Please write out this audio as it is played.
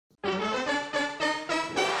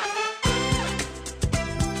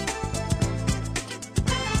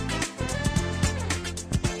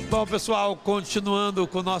Bom, pessoal, continuando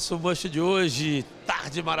com o nosso Munch de hoje,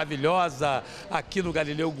 tarde maravilhosa aqui no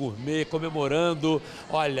Galileu Gourmet, comemorando,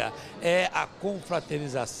 olha, é a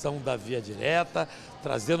confraternização da Via Direta,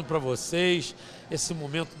 trazendo para vocês esse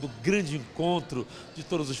momento do grande encontro de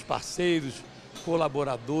todos os parceiros,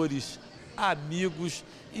 colaboradores, amigos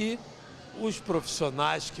e os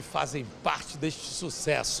profissionais que fazem parte deste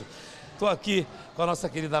sucesso. Estou aqui com a nossa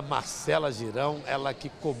querida Marcela Girão, ela que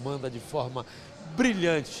comanda de forma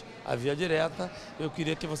brilhante a Via Direta. Eu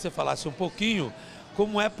queria que você falasse um pouquinho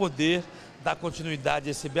como é poder dar continuidade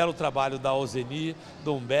a esse belo trabalho da Alzeni,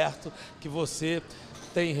 do Humberto, que você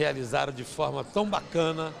tem realizado de forma tão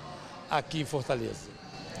bacana aqui em Fortaleza.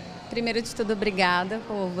 Primeiro de tudo, obrigada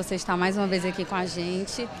por você estar mais uma vez aqui com a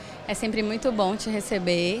gente. É sempre muito bom te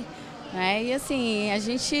receber, né? E assim, a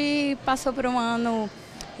gente passou por um ano,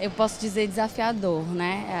 eu posso dizer, desafiador,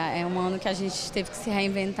 né? É um ano que a gente teve que se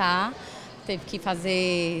reinventar, teve que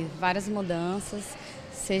fazer várias mudanças,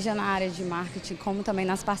 seja na área de marketing, como também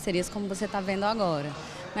nas parcerias, como você está vendo agora,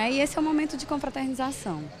 né? E esse é o momento de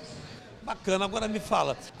confraternização. Bacana. Agora me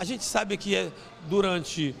fala, a gente sabe que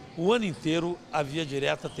durante o ano inteiro a Via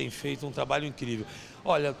Direta tem feito um trabalho incrível.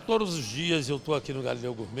 Olha, todos os dias eu estou aqui no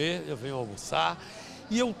Galileu Gourmet, eu venho almoçar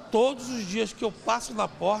e todos os dias que eu passo na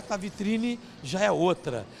porta a vitrine já é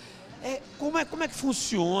outra. Como é que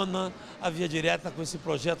funciona a Via Direta com esse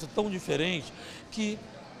projeto tão diferente que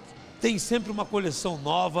tem sempre uma coleção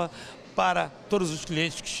nova para todos os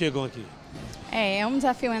clientes que chegam aqui? É um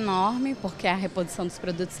desafio enorme, porque a reposição dos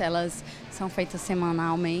produtos, elas são feitas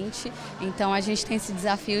semanalmente. Então a gente tem esse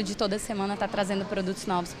desafio de toda semana estar trazendo produtos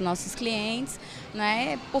novos para os nossos clientes,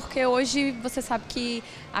 né? Porque hoje você sabe que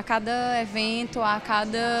a cada evento,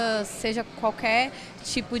 seja qualquer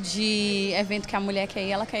tipo de evento que a mulher quer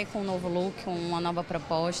ir, ela quer ir com um novo look, com uma nova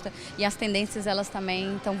proposta. E as tendências, elas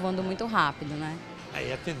também estão voando muito rápido, né?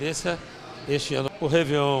 Aí a tendência este ano, o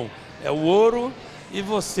Réveillon é o ouro. E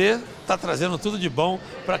você está trazendo tudo de bom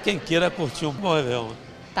para quem queira curtir um bom Réveillon.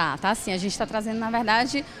 Tá sim. A gente está trazendo, na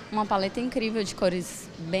verdade, uma paleta incrível de cores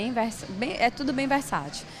é tudo bem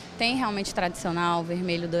versátil. Tem realmente tradicional,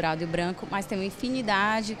 vermelho, dourado e branco, mas tem uma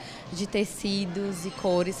infinidade de tecidos e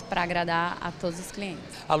cores para agradar a todos os clientes.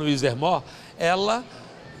 A Luísa Hermó, ela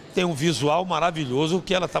tem um visual maravilhoso,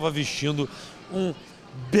 que ela estava vestindo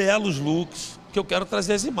belos looks, que eu quero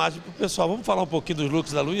trazer as imagens para o pessoal. Vamos falar um pouquinho dos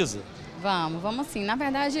looks da Luísa? Vamos sim. Na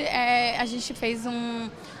verdade, a gente fez um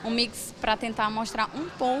mix para tentar mostrar um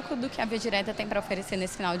pouco do que a Via Direta tem para oferecer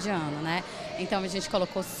nesse final de ano, né? Então a gente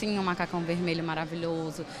colocou sim um macacão vermelho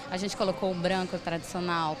maravilhoso, a gente colocou o branco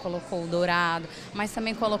tradicional, colocou o dourado, mas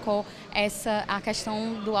também colocou a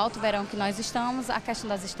questão do alto verão que nós estamos, a questão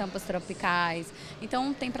das estampas tropicais.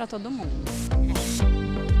 Então tem para todo mundo.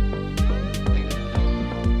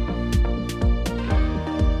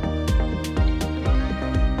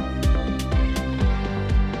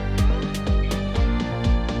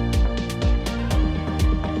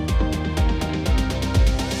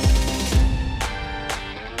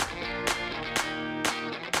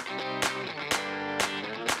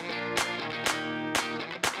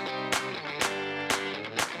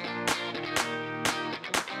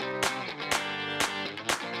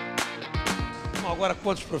 Agora,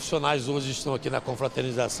 quantos profissionais hoje estão aqui na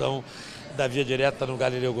confraternização da Via Direta no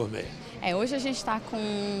Galileu Gourmet? Hoje a gente está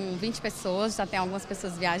com 20 pessoas, já tem algumas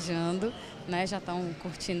pessoas viajando, né? Já estão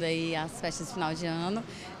curtindo aí as festas de final de ano.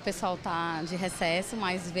 O pessoal está de recesso,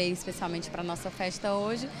 mas veio especialmente para a nossa festa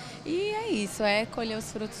hoje. E é isso, colher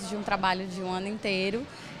os frutos de um trabalho de um ano inteiro.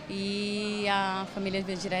 E a família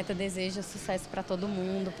Via Direta deseja sucesso para todo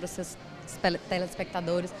mundo, para os seus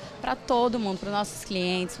telespectadores, para todo mundo, para os nossos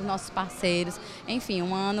clientes, para os nossos parceiros. Enfim,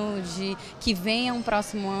 que venha um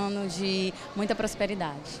próximo ano de muita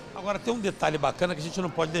prosperidade. Agora tem um detalhe bacana que a gente não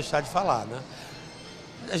pode deixar de falar, né?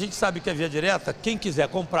 A gente sabe que a Via Direta, quem quiser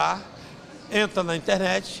comprar, entra na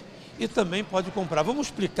internet e também pode comprar. Vamos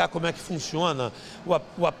explicar como é que funciona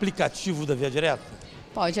o aplicativo da Via Direta?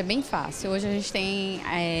 Pode, é bem fácil. Hoje a gente tem...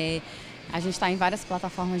 A gente está em várias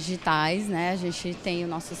plataformas digitais, né? A gente tem o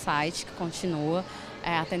nosso site que continua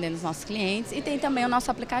atendendo os nossos clientes e tem também o nosso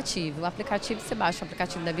aplicativo. O aplicativo, você baixa o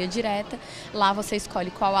aplicativo da Via Direta, lá você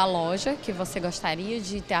escolhe qual a loja que você gostaria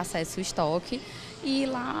de ter acesso ao estoque e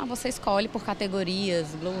lá você escolhe por categorias,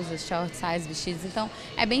 blusas, shorts, saias, vestidos. Então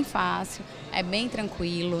é bem fácil, é bem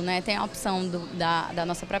tranquilo, né? Tem a opção da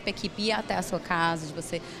nossa própria equipe ir até a sua casa, de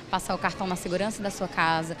você passar o cartão na segurança da sua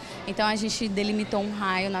casa. Então a gente delimitou um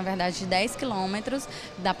raio, na verdade, de 10 quilômetros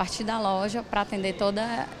da partir da loja para atender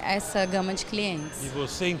toda essa gama de clientes. E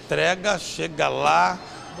você entrega, chega lá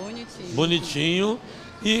bonitinho.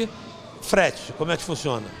 E frete, como é que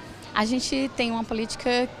funciona? A gente tem uma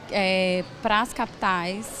política para as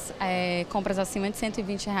capitais, compras acima de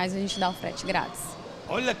R$120 a gente dá o frete grátis.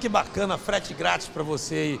 Olha que bacana, frete grátis para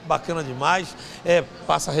você aí, bacana demais.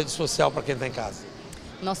 Passa a rede social para quem está em casa.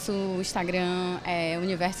 Nosso Instagram é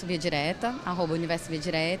Universo Via Direta, @Universo Via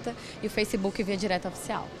Direta, e o Facebook Via Direta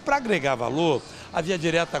Oficial. Para agregar valor, a Via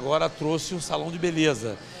Direta agora trouxe um salão de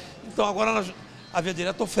beleza. Então agora a Via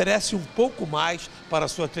Direta oferece um pouco mais para a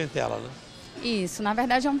sua clientela, né? Isso, na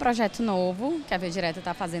verdade é um projeto novo que a Via Direta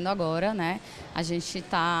está fazendo agora, né? A gente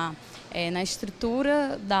está na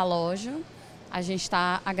estrutura da loja, a gente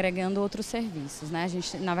está agregando outros serviços, né? A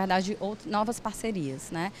gente, na verdade, novas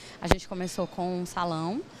parcerias, né? A gente começou com um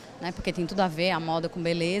salão, né? Porque tem tudo a ver, a moda com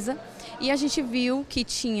beleza, e a gente viu que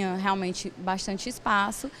tinha realmente bastante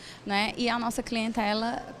espaço, né? E a nossa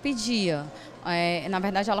clientela pedia. Na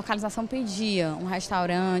verdade, a localização pedia um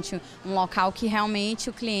restaurante, um local que realmente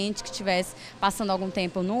o cliente que estivesse passando algum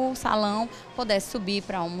tempo no salão pudesse subir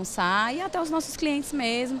para almoçar, e até os nossos clientes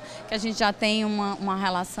mesmo, que a gente já tem uma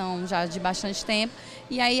relação já de bastante tempo,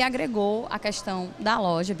 e aí agregou a questão da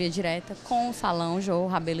loja Via Direta com o salão Jô,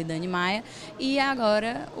 Rabelo e Dani Maia, e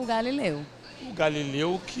agora o Galileo. O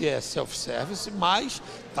Galileo, que é self-service, mas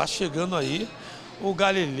está chegando aí o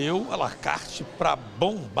Galileo à la carte para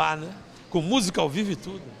bombar, né? Com música ao vivo e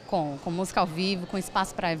tudo. Com música ao vivo, com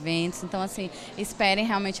espaço para eventos. Então, assim, esperem,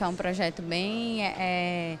 realmente é um projeto bem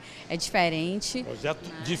diferente. Projeto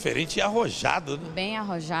diferente e arrojado, né? Bem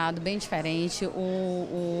arrojado, bem diferente.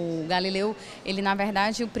 O Galileu, ele na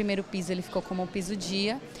verdade, o primeiro piso ele ficou como o piso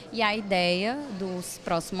dia, e a ideia do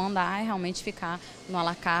próximo andar é realmente ficar no à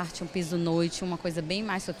la carte, um piso noite, uma coisa bem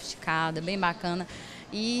mais sofisticada, bem bacana.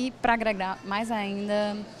 E para agregar mais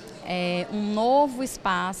ainda, um novo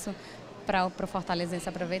espaço para o fortalezense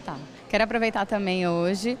aproveitar. Quero aproveitar também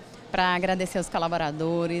hoje para agradecer aos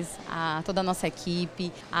colaboradores, a toda a nossa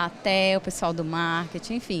equipe, até o pessoal do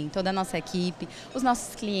marketing, enfim, toda a nossa equipe, os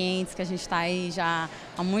nossos clientes, que a gente está aí já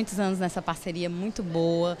há muitos anos nessa parceria muito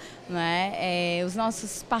boa, né? Os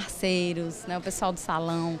nossos parceiros, né? O pessoal do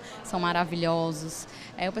salão são maravilhosos,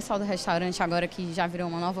 o pessoal do restaurante agora que já virou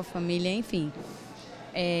uma nova família, enfim.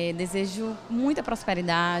 Desejo muita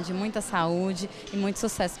prosperidade, muita saúde e muito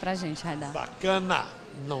sucesso pra gente, Raidar. Bacana!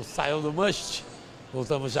 Não saiam do Must.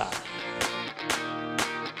 Voltamos já.